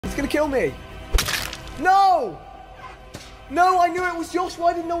He's gonna kill me. No! No, I knew it was Josh.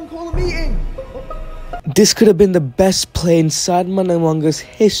 Why did no one call a meeting? This could have been the best play in SIDEMEN Among Us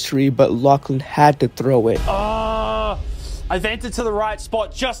history, but Lachlan had to throw it. I vented to the right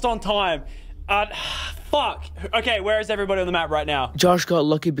spot just on time. Fuck. Okay, where is everybody on the map right now? Josh got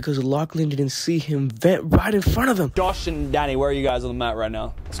lucky because Lachlan didn't see him vent right in front of him. Josh and Danny, where are you guys on the map right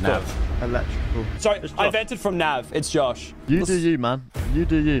now? Nav. Electrical. Sorry, I vented from Nav. It's Josh. You do you, man. You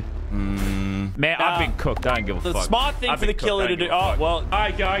do you. Man, I've been cooked. I don't give a fuck. The smart thing for the killer to do. Oh, well.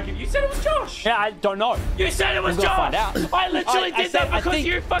 You said it was Josh. Yeah, I don't know. You said it was We're Josh. gonna find out. I literally did that because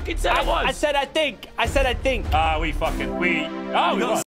you fucking said it was. I said I think. We